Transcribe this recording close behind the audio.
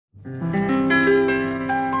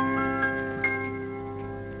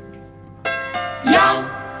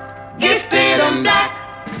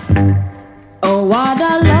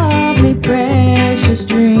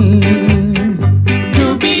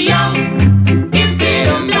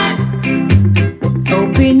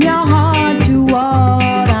Open your heart to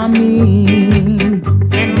what I mean.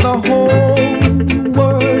 In the whole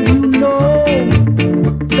world, you know,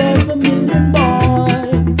 there's a million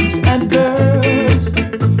boys and girls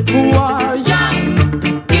who are young,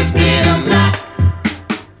 gifted and black,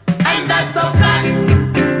 and that's a fact.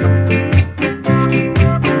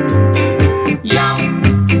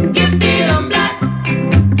 Young, gifted and black.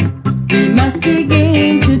 We must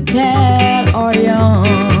begin to tell our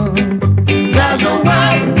young. There's a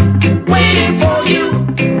world waiting for you.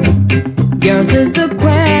 Yours is the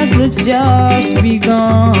quest that's just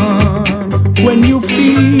begun. When you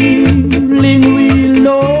feeling real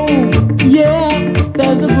low, yeah,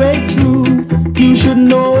 there's a great truth you should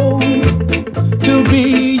know. To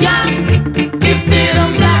be young, gifted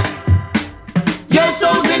and black, your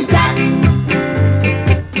soul's intact.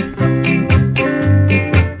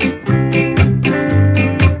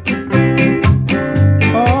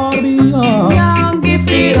 Oh, to be Young,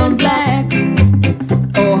 gifted and black.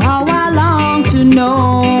 Oh, how I long to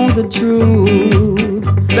know the truth.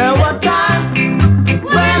 There were times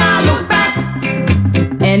when I look back,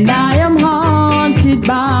 And I am haunted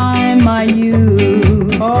by my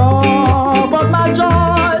youth. oh, but my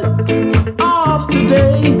joy of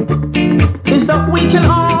today is that we can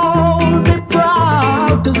all be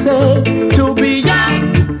proud to say, to be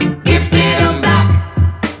young, gifted and black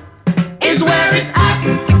is where it's at.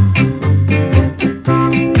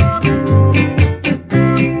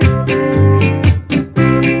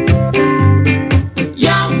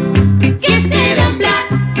 Young, gifted and black.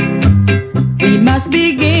 We must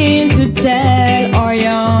begin to tell our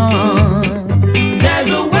young. There's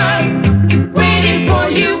a world waiting for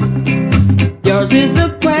you. Yours is the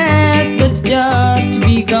quest that's just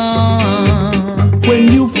begun.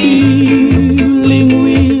 When you feeling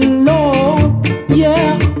real low,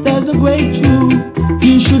 yeah, there's a great truth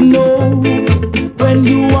you should know. When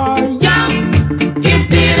you are young,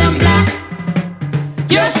 gifted and black,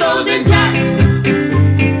 your soul's intact.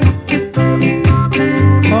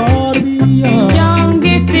 Oh, to be young. Young,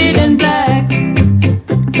 gifted and black.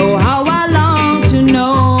 Oh, how I long to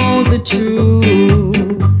know the truth.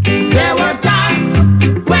 There were times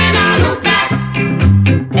when I look back,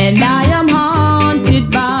 And I am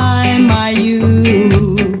haunted by my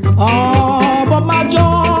youth. oh, but my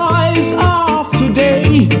joys of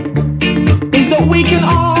today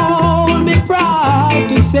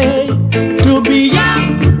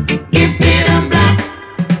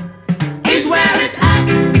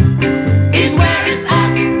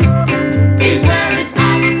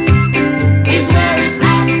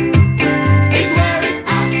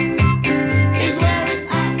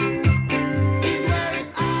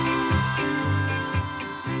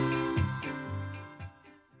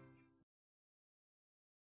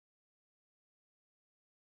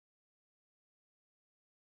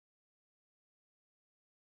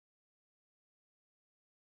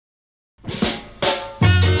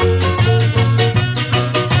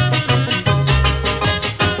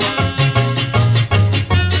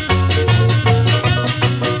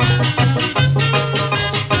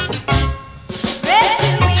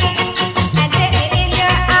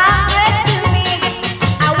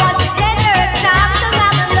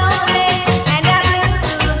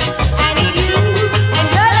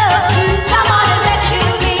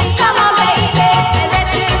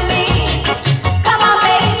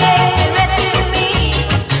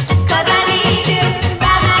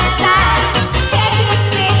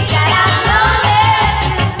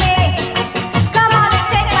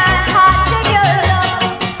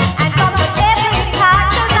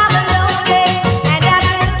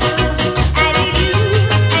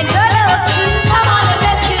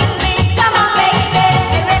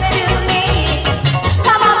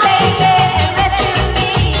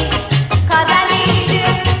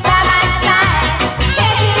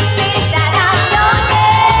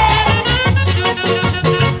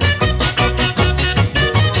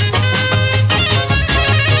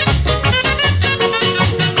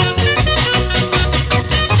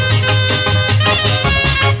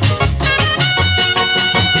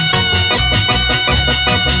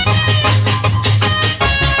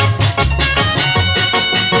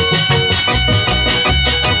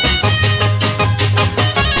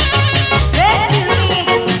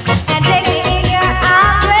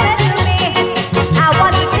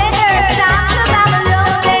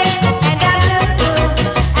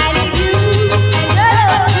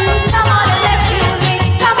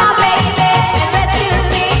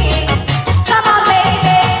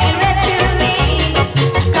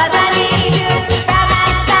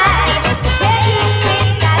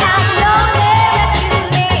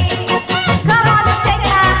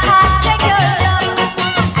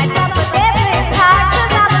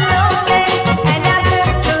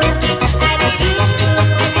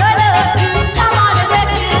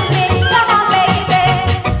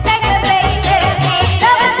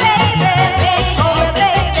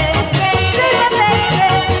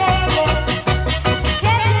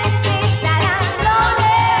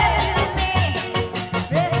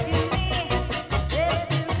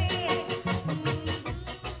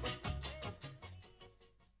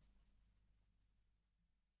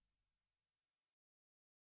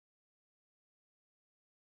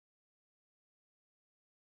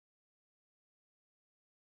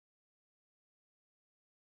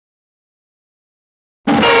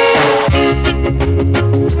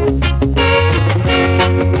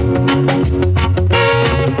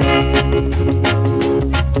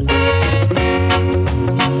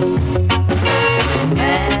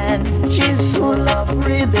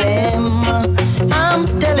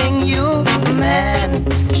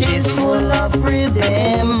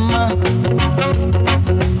rhythm.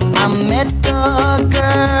 I met a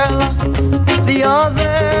girl the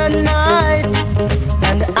other night,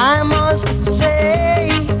 and I must say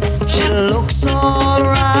she looks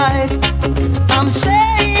alright. I'm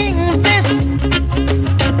saying this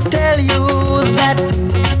to tell you that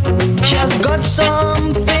she has got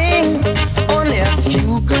something only a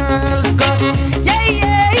few girls got. Yeah,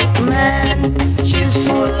 yeah, man, she's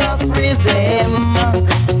full of rhythm.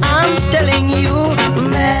 I'm telling you,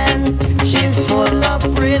 man, she's full of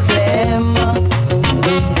rhythm.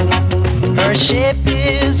 Her shape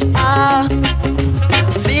is a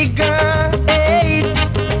figure eight,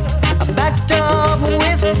 backed up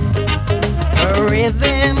with her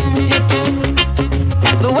rhythm hips.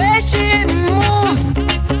 The way she moves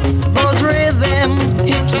those rhythm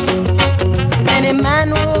hips, any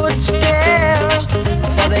man would stare,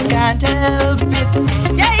 for they can't help it.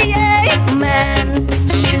 Yeah, yeah, man,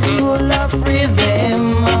 she's full of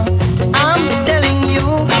rhythm. I'm telling you,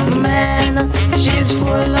 man, she's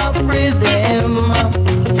full of rhythm.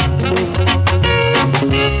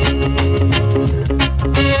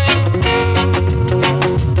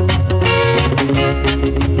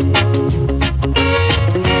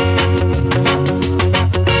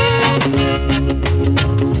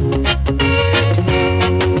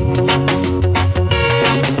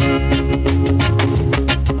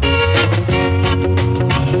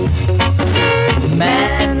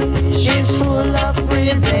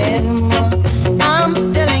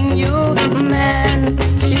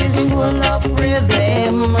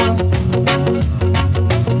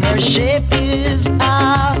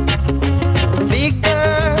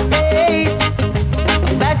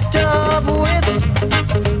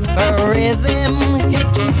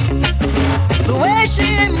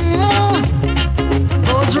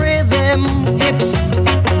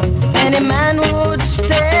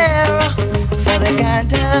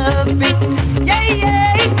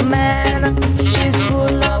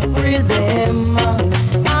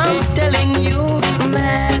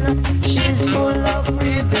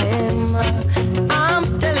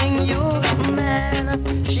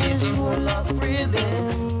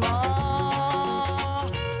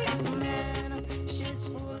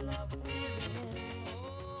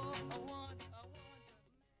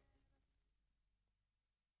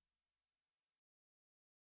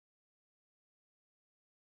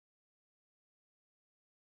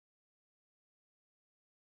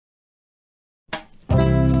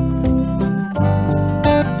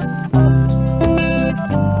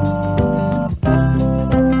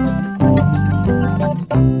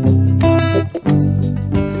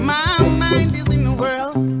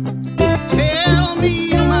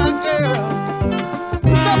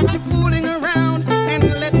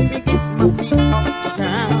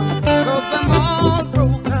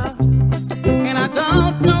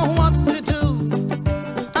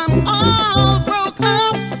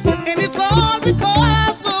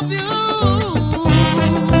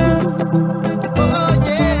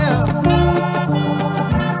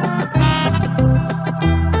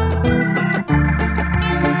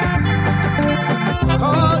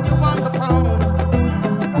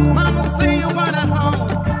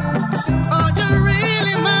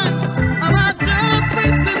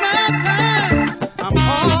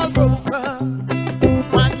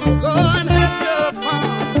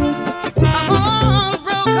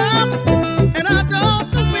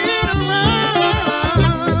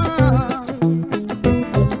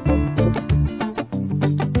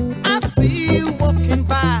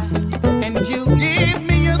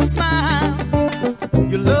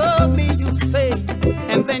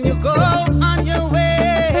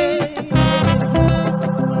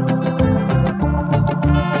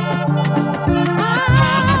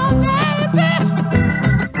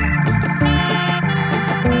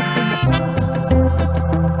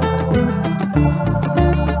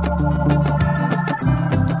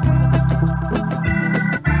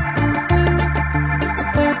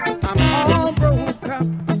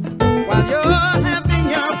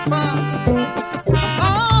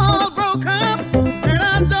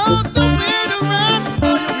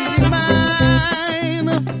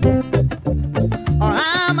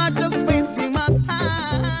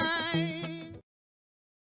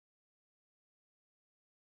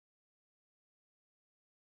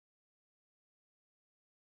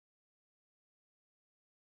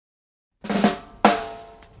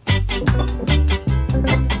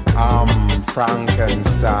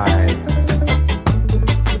 Frankenstein,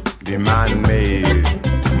 the man-made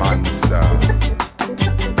monster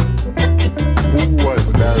who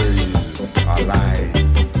was buried alive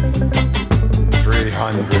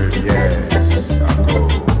 300 years ago.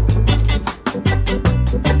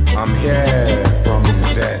 Yeah, from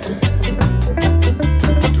the dead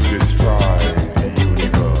to destroy the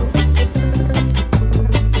universe.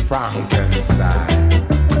 Frankenstein.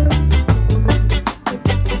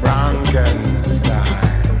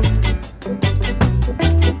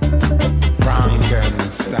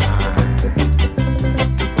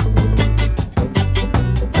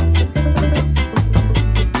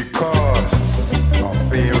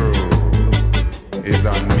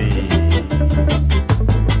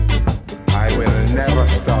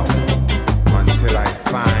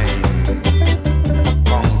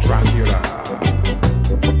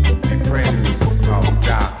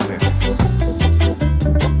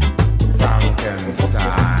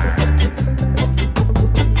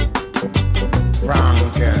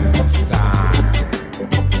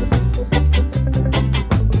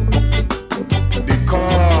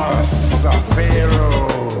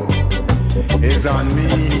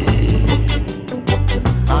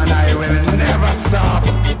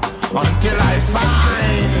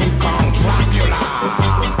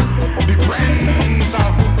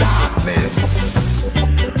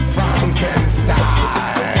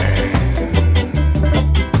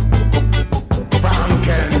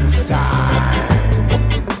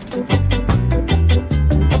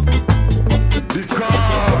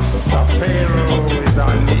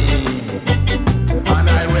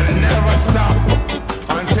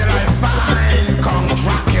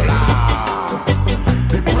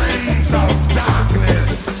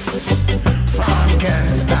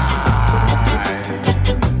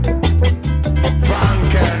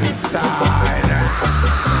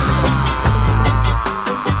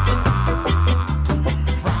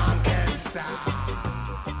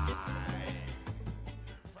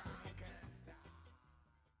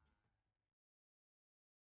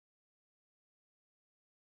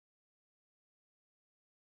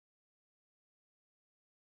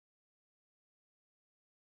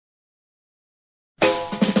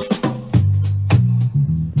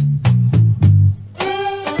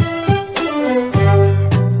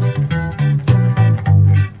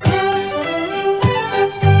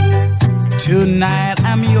 Tonight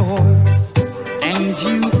I'm yours and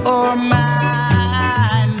you are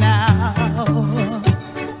mine now.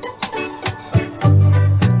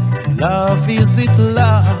 Love, is it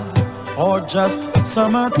love or just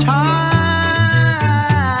summertime?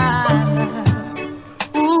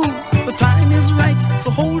 Ooh, the time is right, so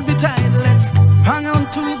hold me tight. Let's hang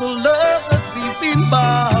on to the love that we've been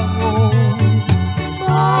borrowed.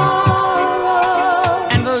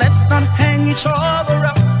 And let's not hang each other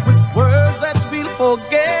up with words that we'll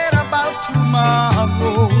forget about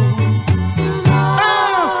tomorrow.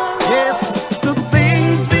 Yes, the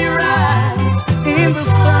things we write in the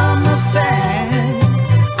summer sand.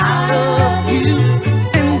 I love you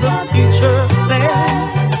in the future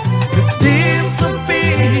land. You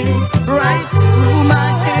disappear right through my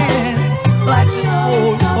hands like this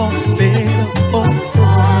old soft bed of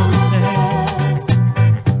summer sand.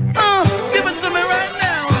 Give it to me right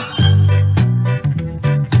now.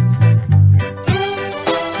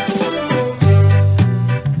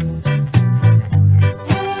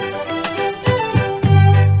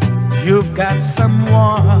 You've got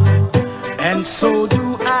someone, and so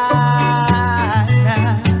do I.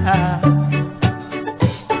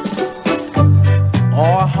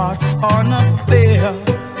 Our hearts are not there,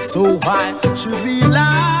 so why should we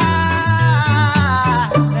lie?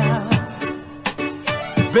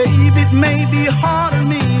 Baby, it may be hard on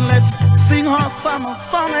me. Let's sing our summer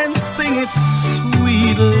song and sing it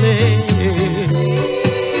sweetly,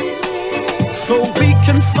 so we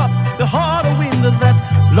can stop the hard wind that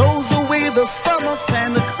blows away the summer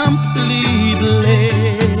sand completely.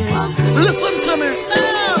 Listen to me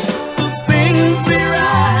now. The things we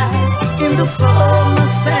write in the summer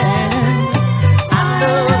sand. I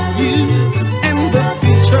love you and the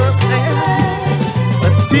future land,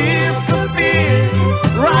 but disappear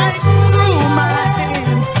right through my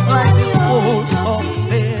hands like this old soft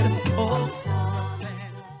bed of summer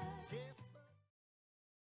sand.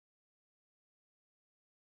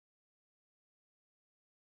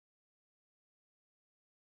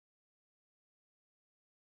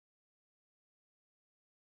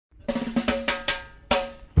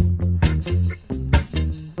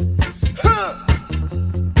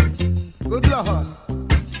 Good Lord,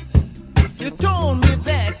 you told me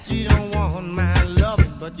that you don't want my love,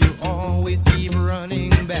 but you always keep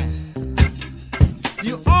running back.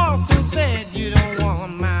 You also said you don't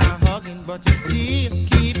want my hugging, but you still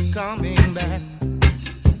keep coming back.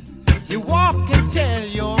 You walk and tell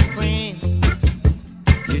your friends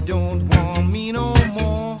you don't want me no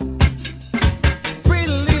more. Pretty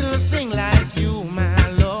little thing like you, my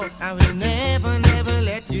love, I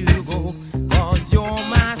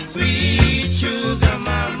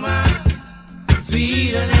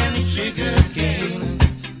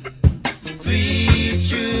sweet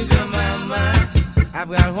sugar mama. I've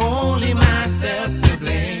got only myself to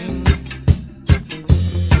blame.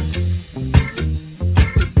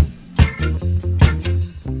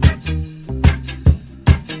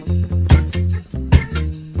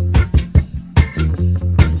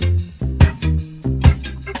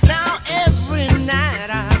 Now every night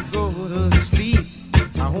I go to sleep,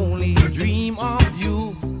 I only dream of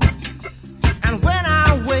you. And when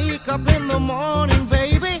I wake up in the morning,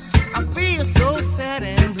 baby, I feel so sad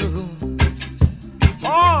and blue.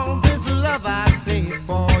 All this love I save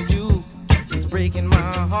for you, it's breaking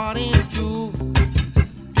my heart in two.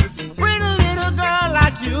 Pretty little girl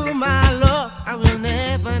like you, my love, I will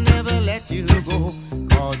never, never let you go.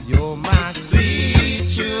 'Cause you're my sweet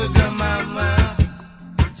sugar mama,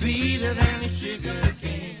 sweeter than a sugar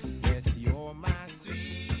cane. Yes, you're my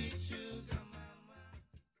sweet sugar mama.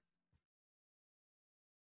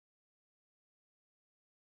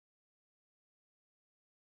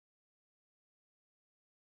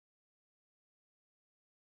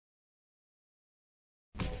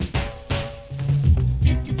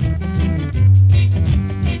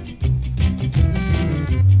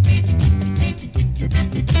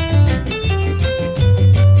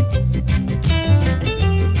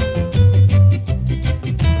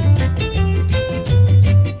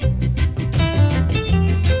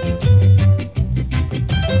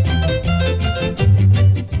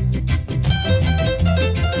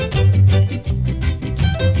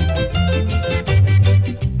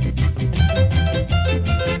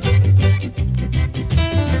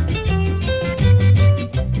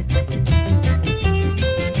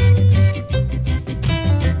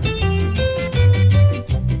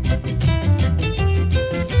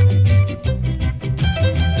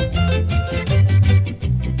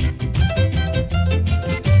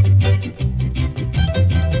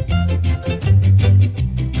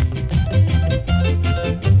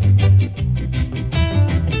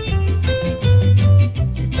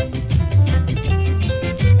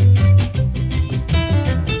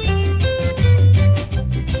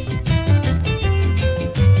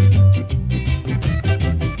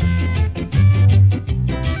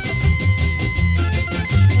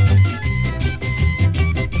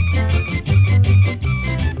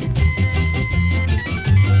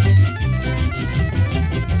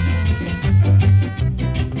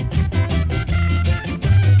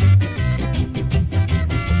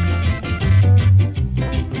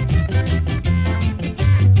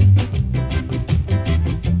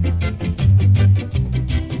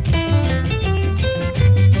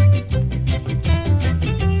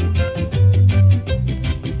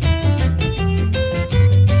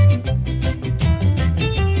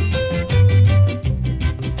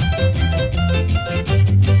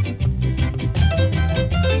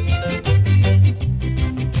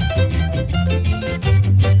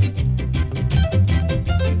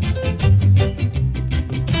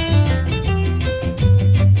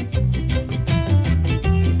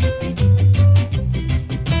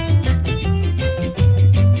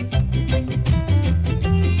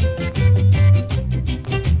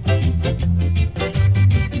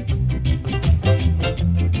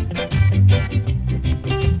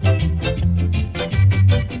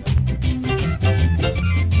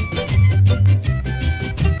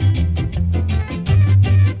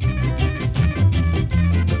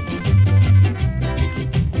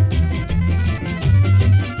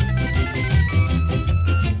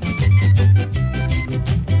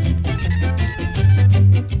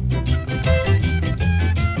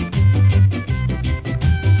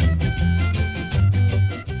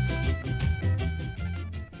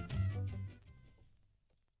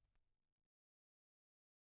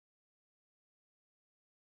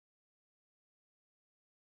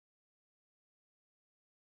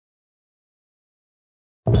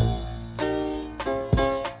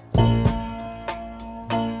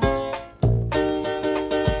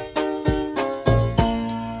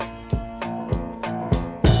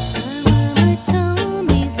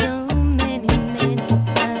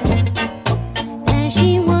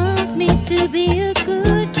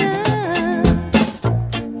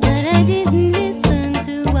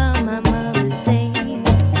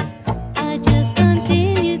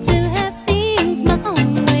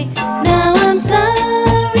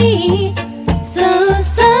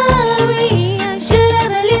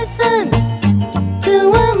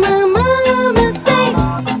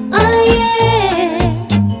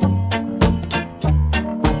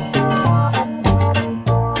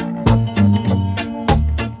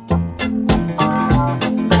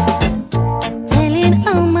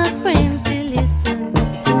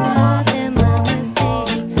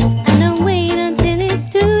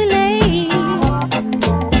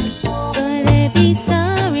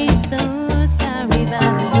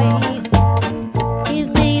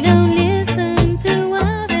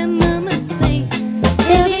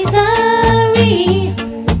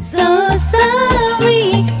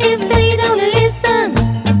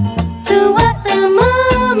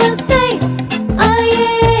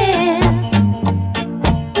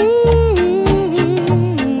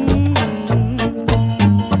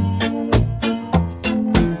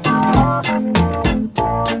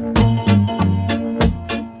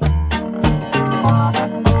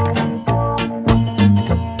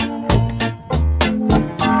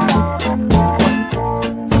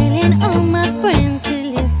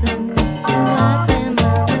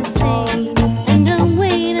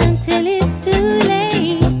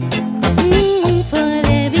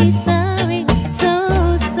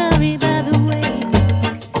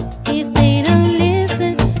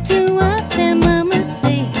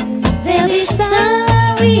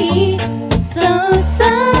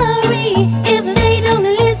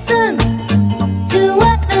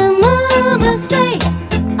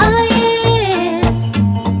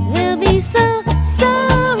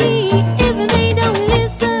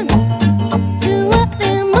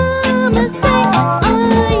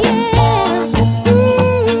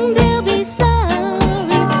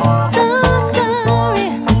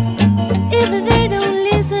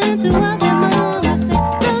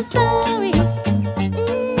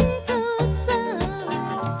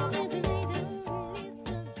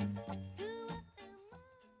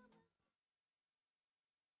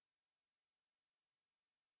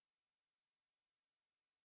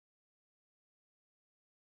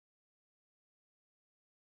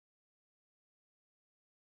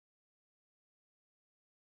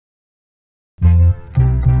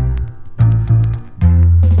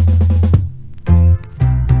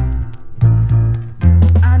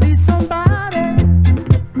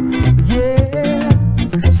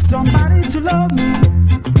 love me,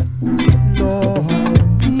 Lord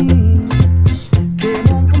me. Came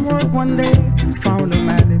home from work one day, found a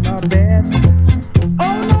man in my bed.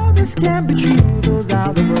 Oh no, this can't be true, those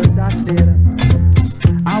are the words I said.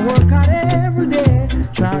 I work hard every day,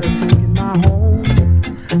 try to take in my home.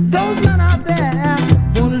 Those men out there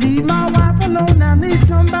won't leave my wife alone. I need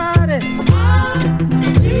somebody,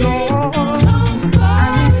 Lord, I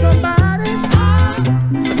need somebody.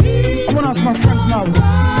 I wanna ask my friends now,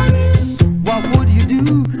 what would you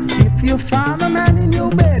do if you found a man in your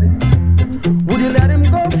bed? Would you let him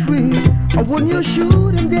go free, or wouldn't you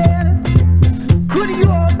shoot him dead? Could you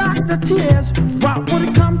hold back the tears? What would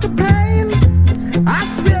it come to pain? I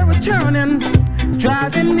swear returning,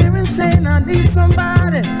 driving near insane. I need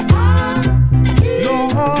somebody,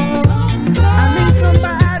 Lord, I need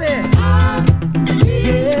somebody,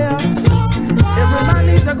 yeah. Every man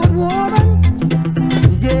needs a good woman,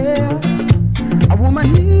 yeah, a woman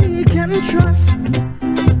he can trust.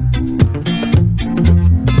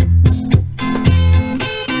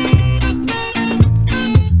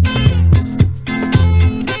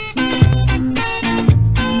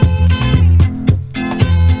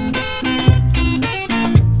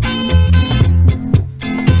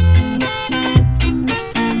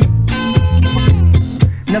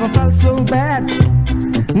 Never felt so bad,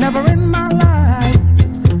 never in my life.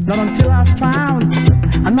 Not until I found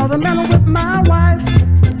another man with my wife.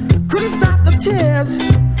 Couldn't stop the tears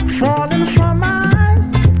falling from my eyes.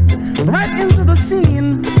 Right into the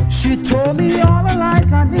scene, she told me all the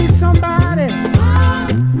lies. I need somebody,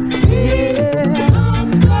 yeah,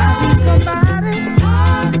 I need somebody.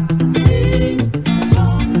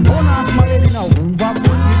 Oh, now it's my lady now. What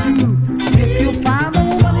would you do if you find a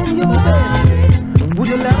woman in your bed? Would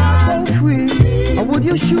you let her go free, or would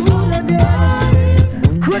you shoot her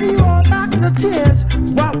dead? Could you hold back the tears?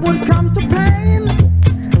 What would come to pain?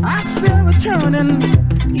 I swear returning,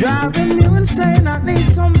 driving you insane. I need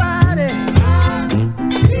somebody,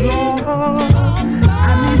 Lord,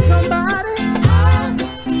 I need somebody,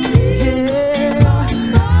 yeah,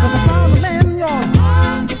 'cause I found a man, y'all,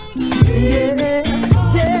 yeah,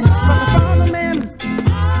 yeah, 'cause I found a man,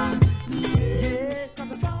 yeah,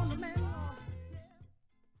 'cause I found a man.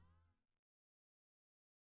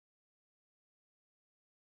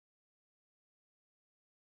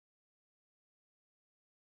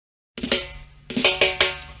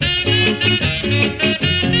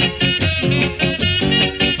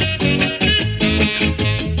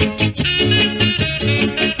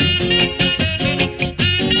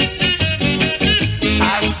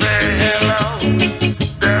 I say hello,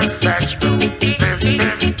 there's Satchmo. This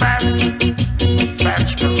is back,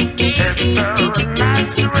 Satchmo. It's so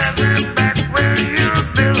nice to have you back where you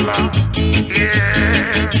belong.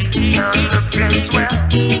 Yeah, you're looking swell,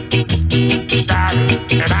 darling,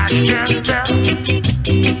 and I can tell,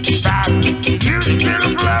 darling, you still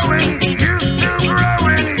glowing, you still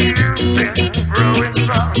growing, you've been growing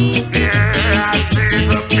strong. Yeah, I see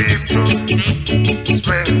the people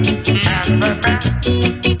sway and the man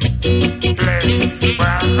play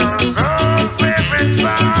while those old favorite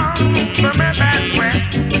songs from me back when.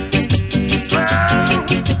 So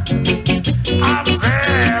I say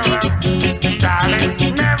hello, darling,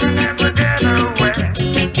 never, never get away,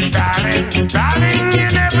 darling, darling, you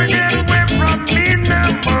never get away from me no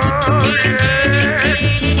more. Yeah,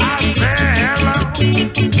 I say hello,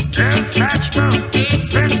 there's Satchmo,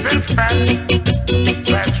 this is back,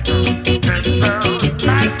 Satchmo. It's so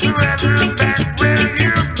nice to have you back where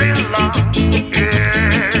you belong.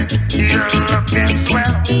 Yeah, you're looking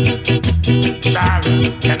swell, darling,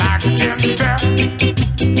 and I can tell,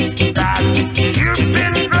 darling, you've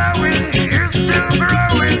been growing, you're still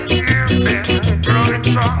growing, you've been growing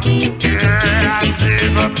strong. Yeah, I see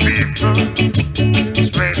the people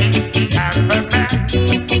sway and the man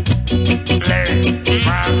play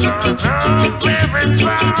while those old favorite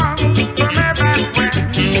songs from me back when.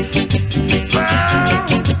 So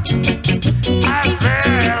I say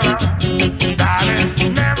hello, darling,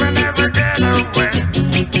 never, never get away,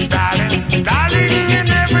 darling, darling, you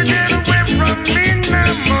never get away from me no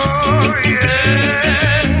more. Yeah.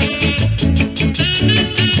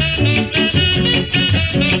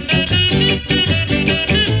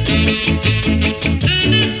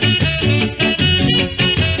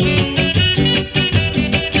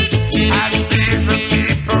 I see the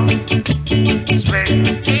people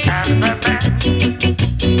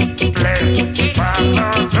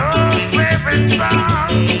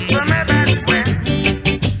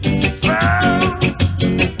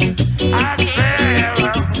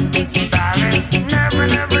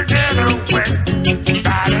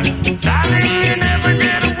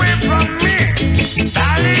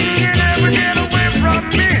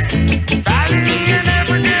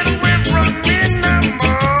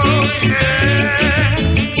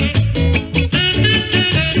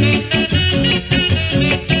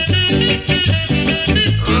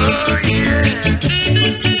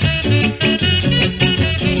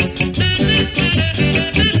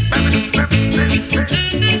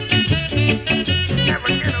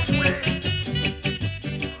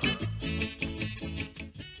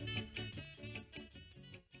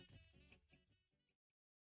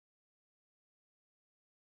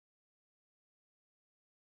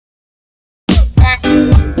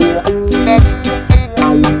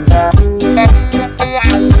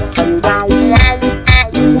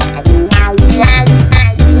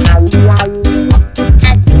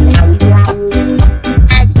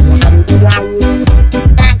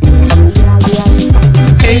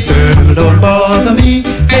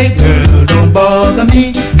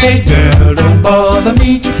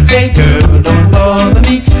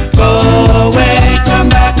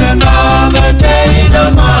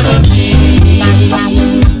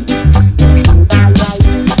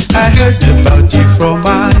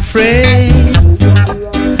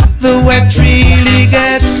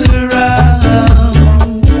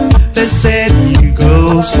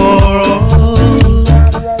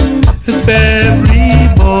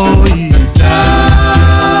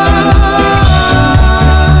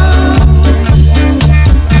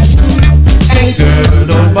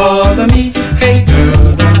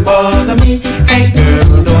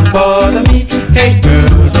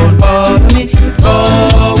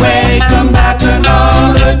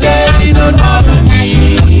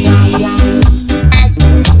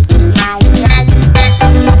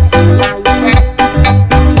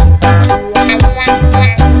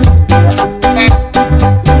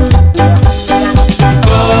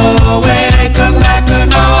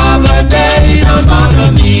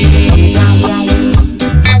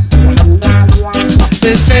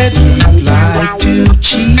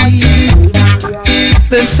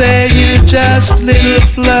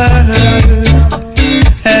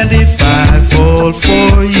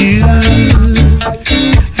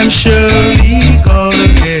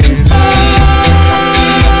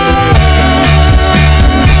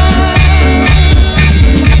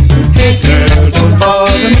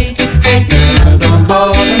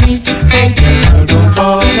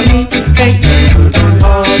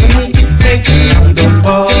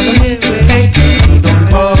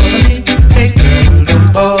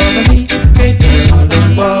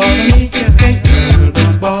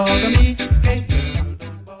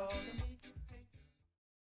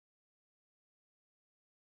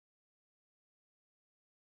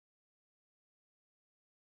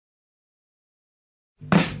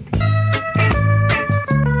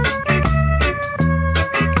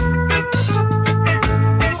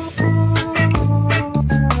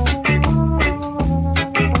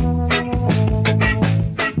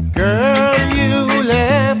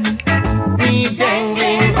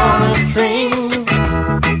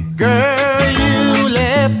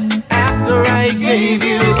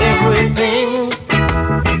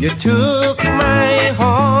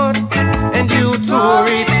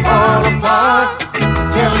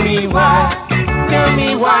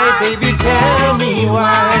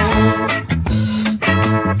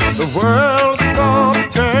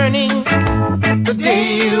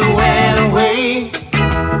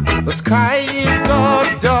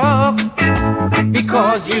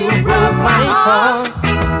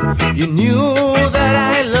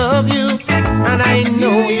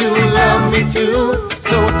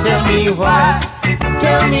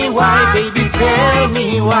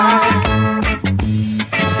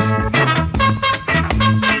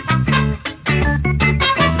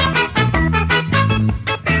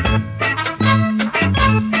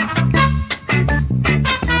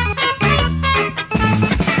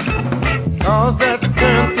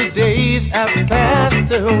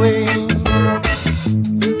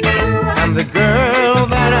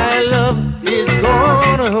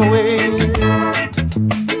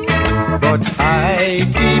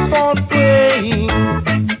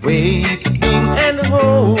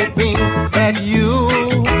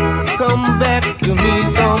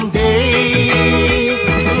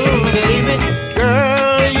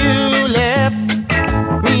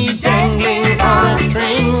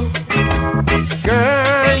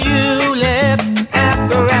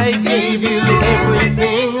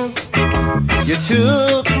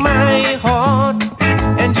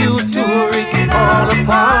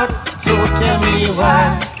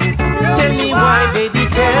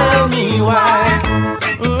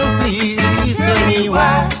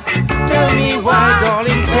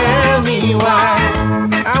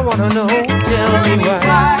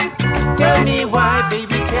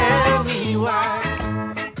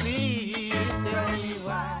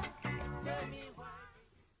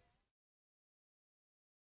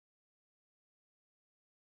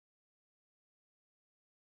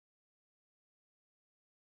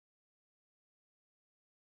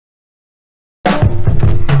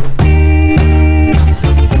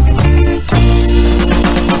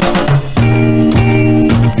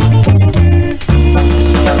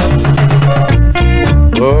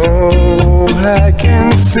I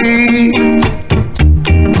can see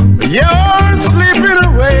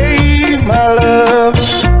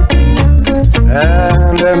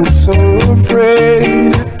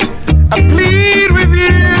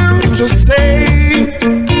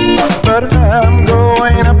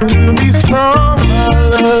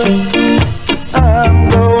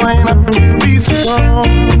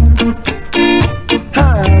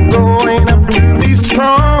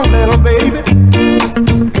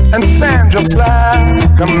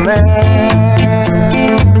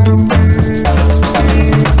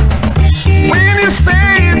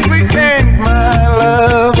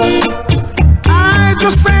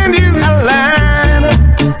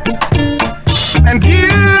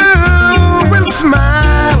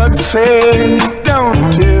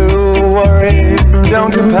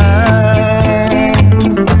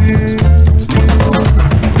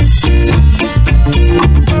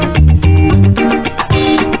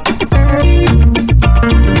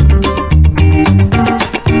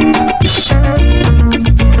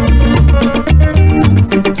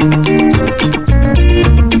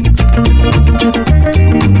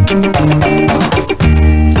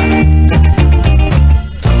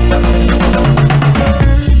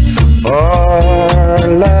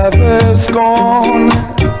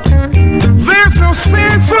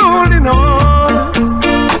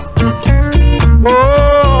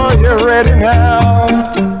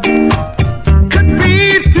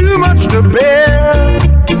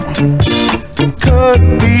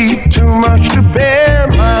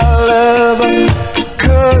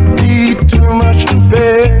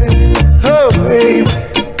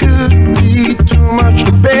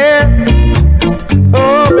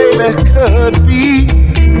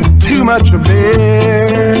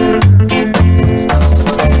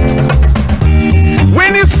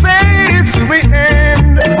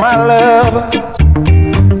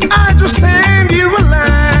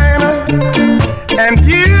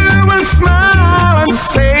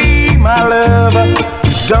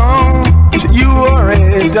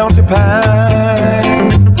don't you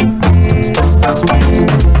pine.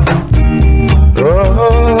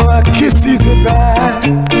 Oh, I kiss you goodbye.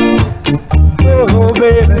 Oh,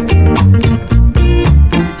 baby.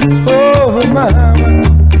 Oh, mama,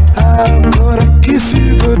 I'm gonna kiss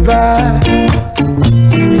you goodbye.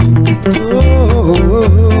 Oh,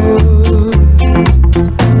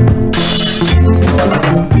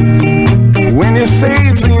 when you say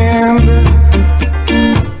it's the end,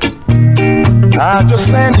 I'll just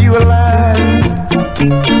send you a line.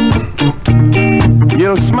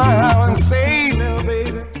 You'll smile and say, little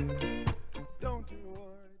baby, don't you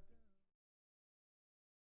worry.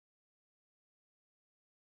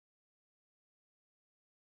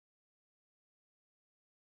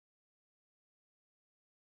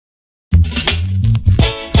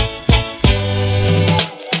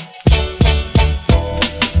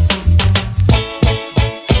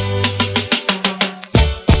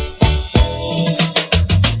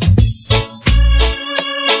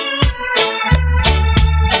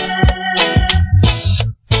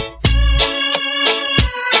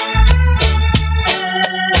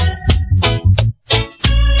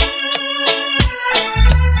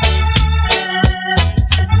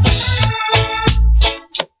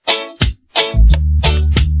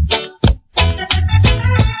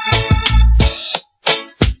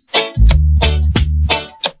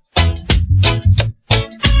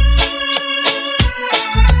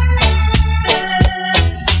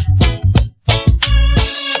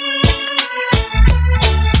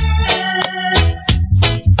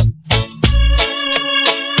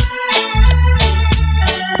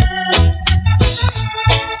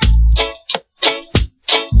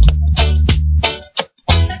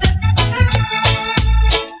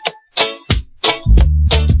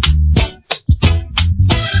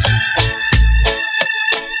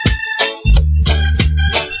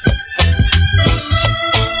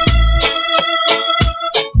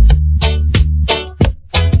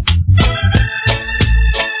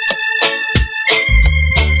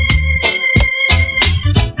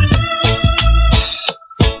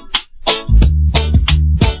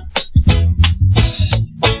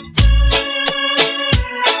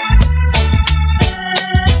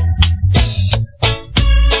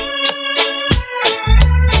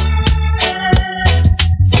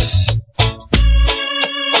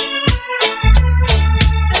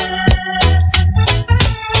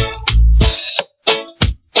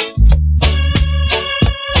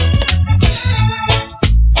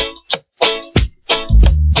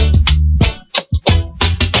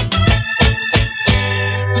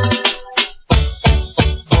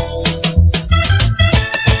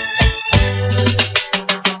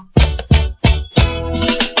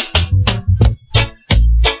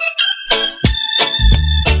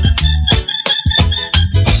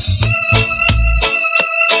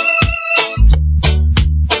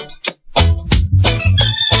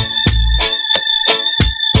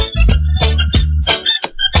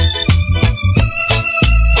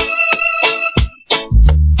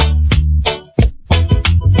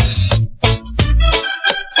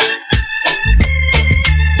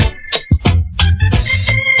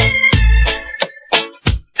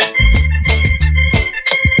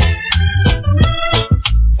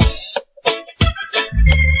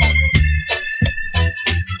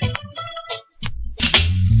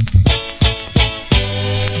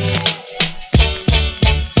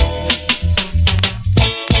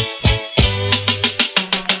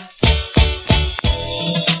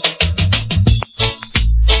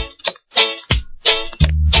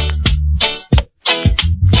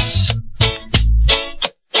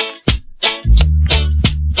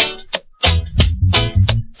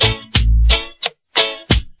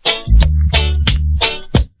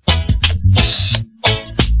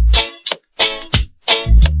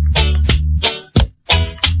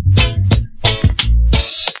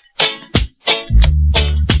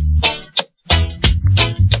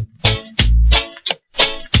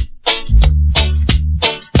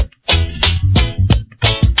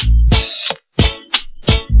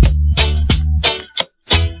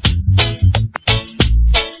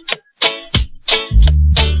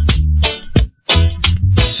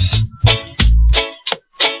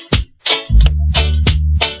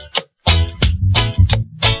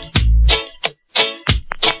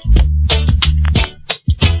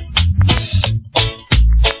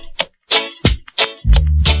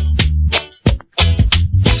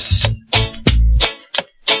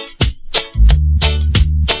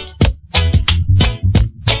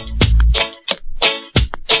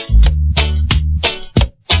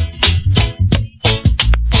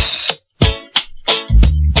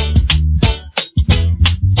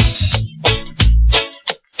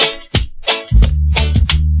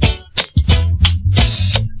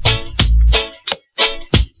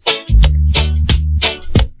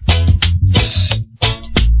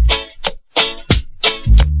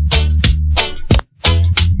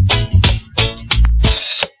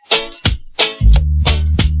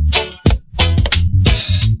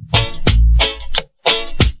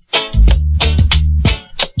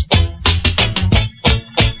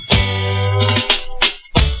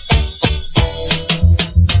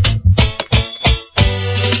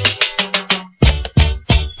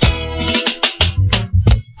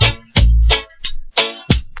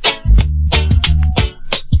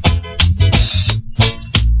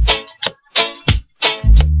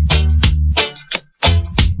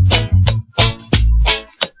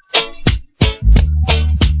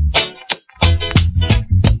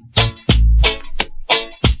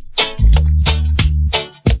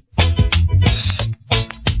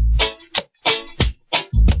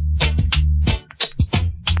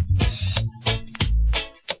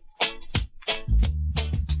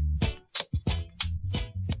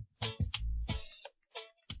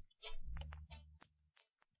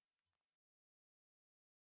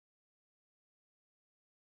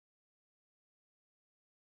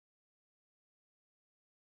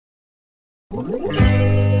 Baby,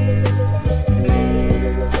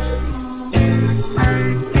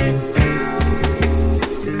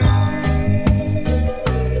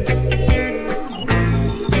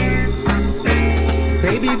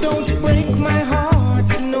 don't break my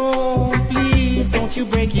heart, no, please don't you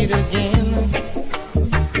break it again.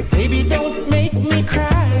 Baby, don't make me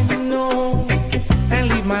cry, no, and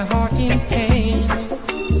leave my heart in pain.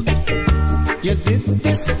 You did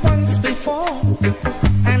this once before,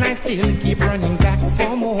 and I still keep running back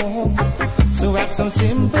for more. So have some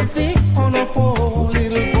sympathy on a poor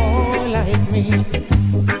little boy like me.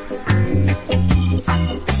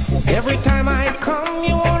 Every time I come,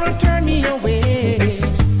 you wanna turn me away.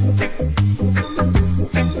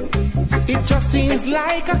 It just seems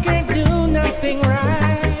like I can't do nothing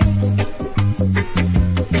right.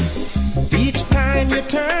 Each time you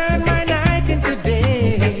turn my night into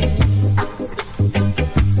day.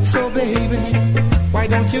 So baby, why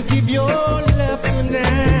don't you give your love tonight?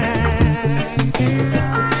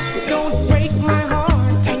 Don't break my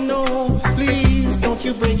heart, no, please don't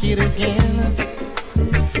you break it again.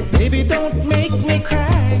 Baby, don't make me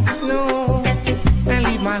cry, no, and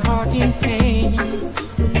leave my heart in pain.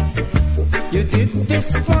 You did this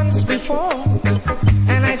once before,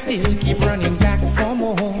 and I still keep running back for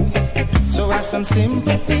more. So have some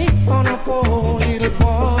sympathy on a poor little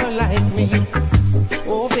boy like me.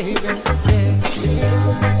 Oh baby, yeah.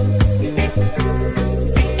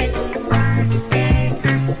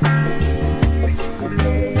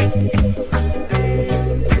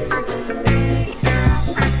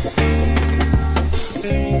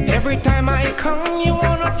 Every time I come, you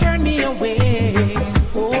wanna turn me away.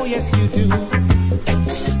 Oh yes you do.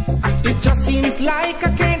 It just seems like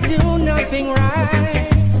I can't do nothing right.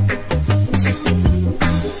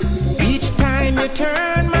 Each time you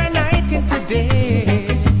turn my night into day.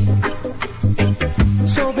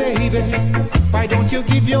 So baby, why don't you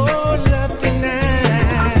give your love tonight?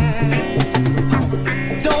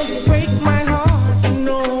 Don't break my heart,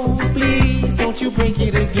 no, please don't you break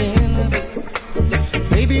it again.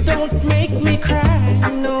 Baby, don't make me cry,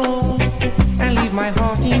 no, and leave my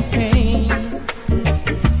heart in pain.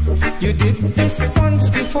 You did this once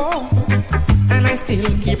before, and I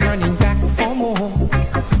still keep running back for more.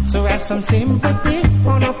 So have some sympathy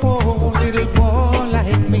on a poor little boy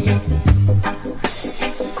like me.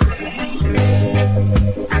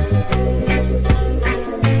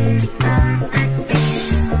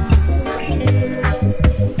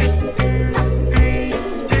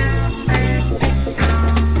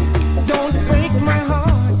 Don't break my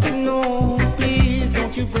heart, no, please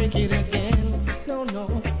don't you break it again. No,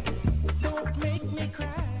 no, don't make me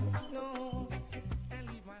cry, no, and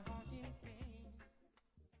leave my heart in pain.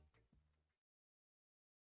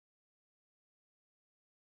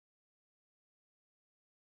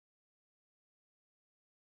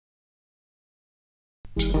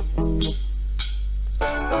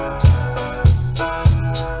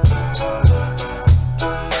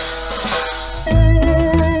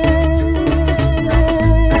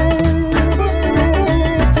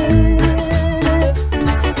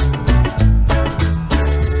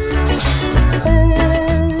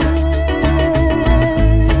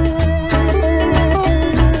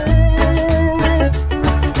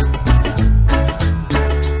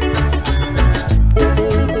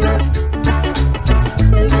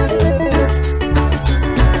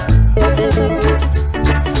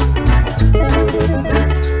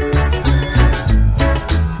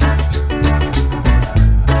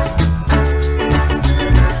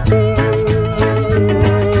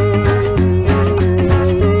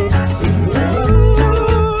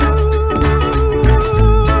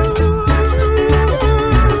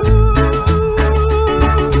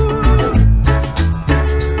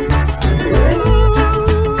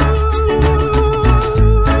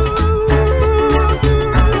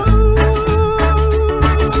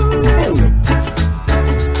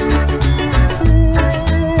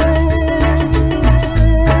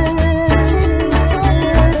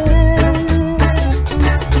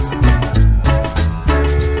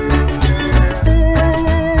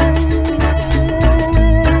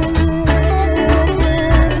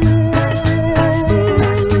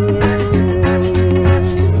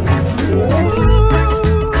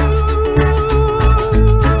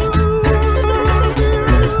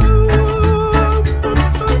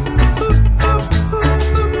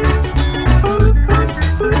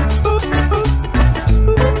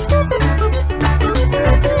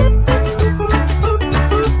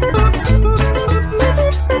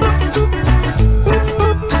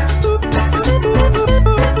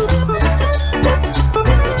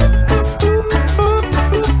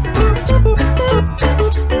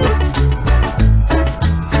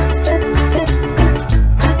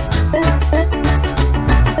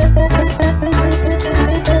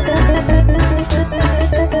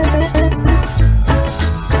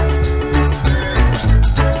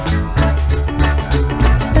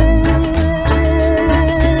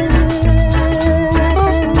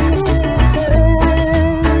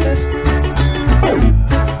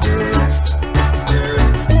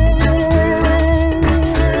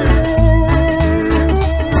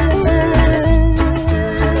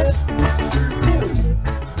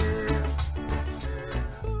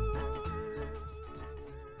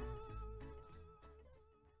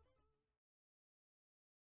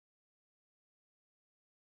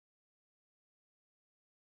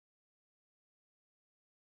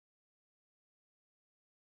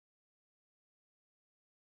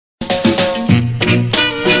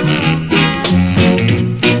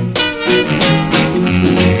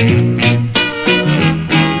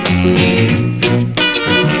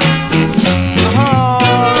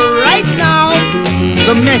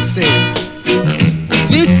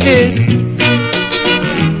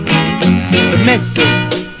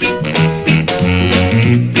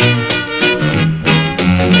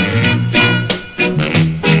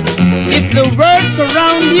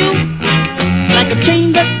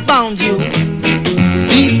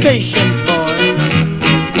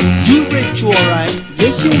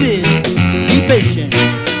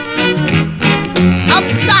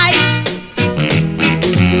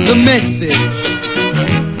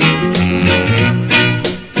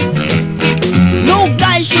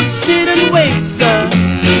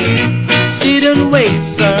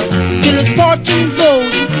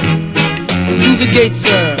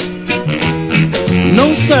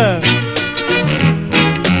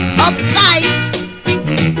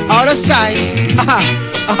 of sight.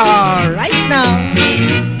 All right now.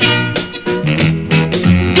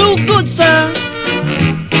 Do good, sir.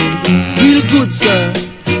 Real good, sir.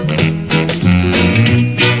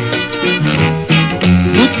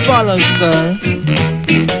 Good follow, sir.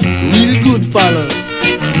 Real good follow.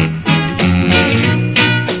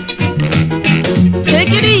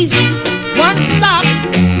 Take it easy. One stop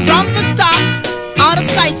from the top. Out of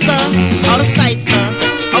sight, sir. Out of sight, sir.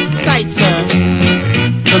 Uptight, sir.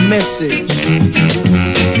 The message.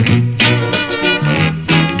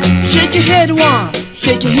 Shake your head one.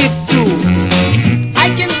 Shake your hip two. I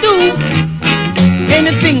can do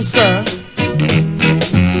anything, sir.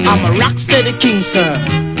 I'm a Rocksteady king, sir.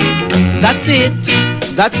 That's it.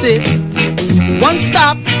 That's it. One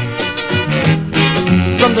stop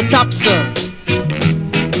from the top, sir.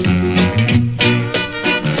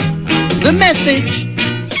 The message.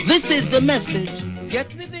 This is the message. Get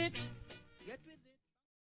with it. Get with it.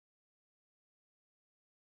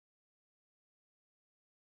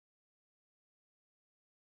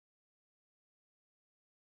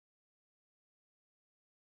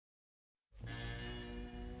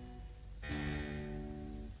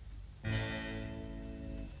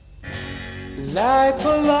 Like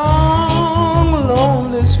a long,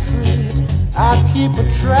 lonely street, I keep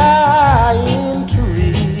trying to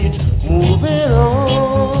reach, moving on.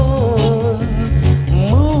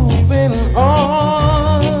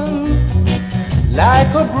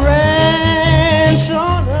 Like a branch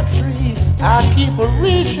on a tree, I keep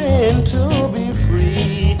reaching to be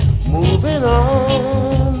free, moving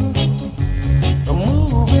on,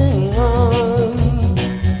 moving on.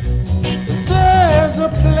 There's a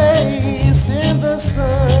place in the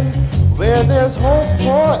sun where there's hope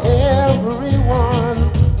for everyone,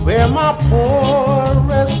 where my poor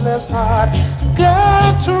restless heart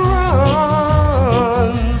got to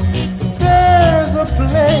run. There's a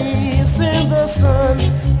place in the sun,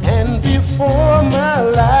 and before my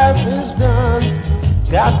life is done,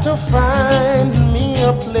 got to find me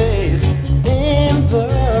a place in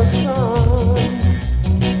the sun.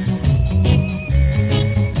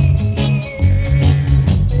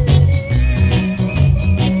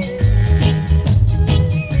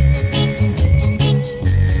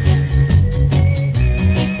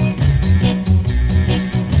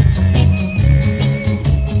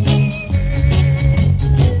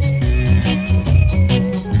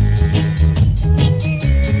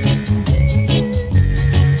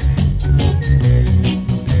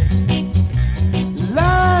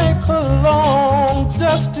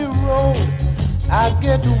 I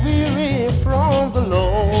get weary from the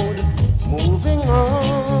load, moving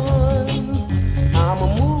on, I'm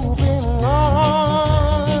moving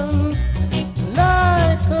on.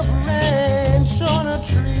 Like a branch on a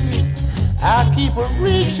tree, I keep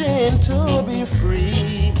reaching to be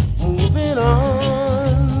free, moving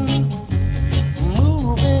on,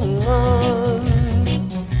 moving on.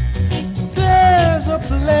 There's a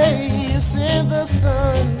place in the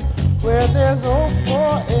sun where there's hope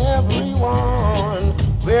for everyone,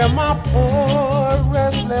 where my poor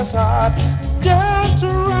restless heart got to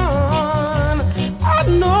run. I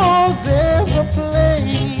know there's a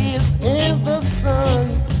place in the sun,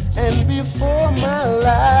 and before my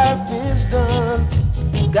life is done,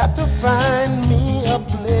 got to find me a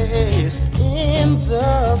place in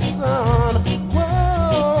the sun.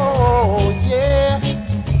 Whoa, yeah.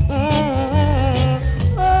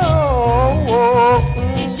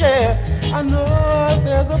 I know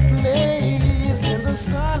there's a place in the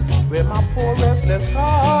sun where my poor restless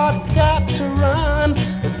heart got to run.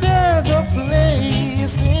 There's a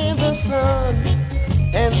place in the sun,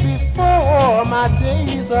 and before my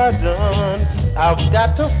days are done, I've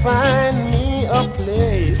got to find me a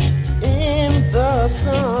place in the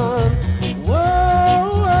sun. Whoa,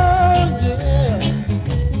 whoa, yeah.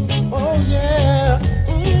 Oh, yeah.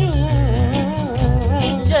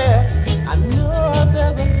 Yeah. I know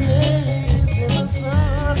there's a place in the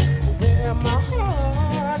sun where my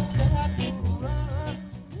heart got to run.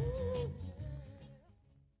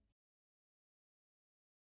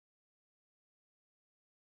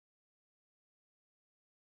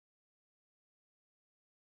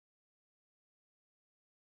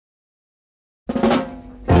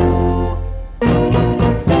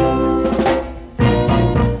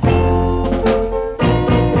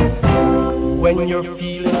 When you're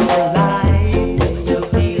feeling alive, when you're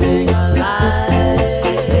feeling alive, I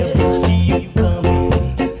never see you coming,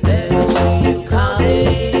 never see you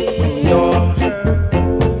coming.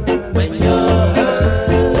 When you're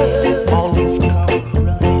hurt, always come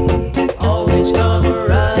running, always come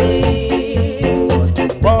running.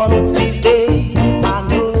 But one of these days I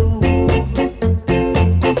know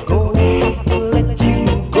I'm going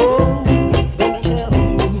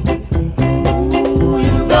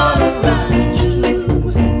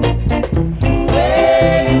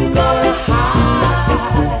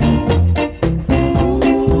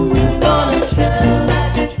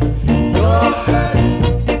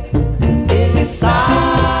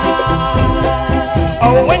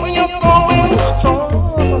when you're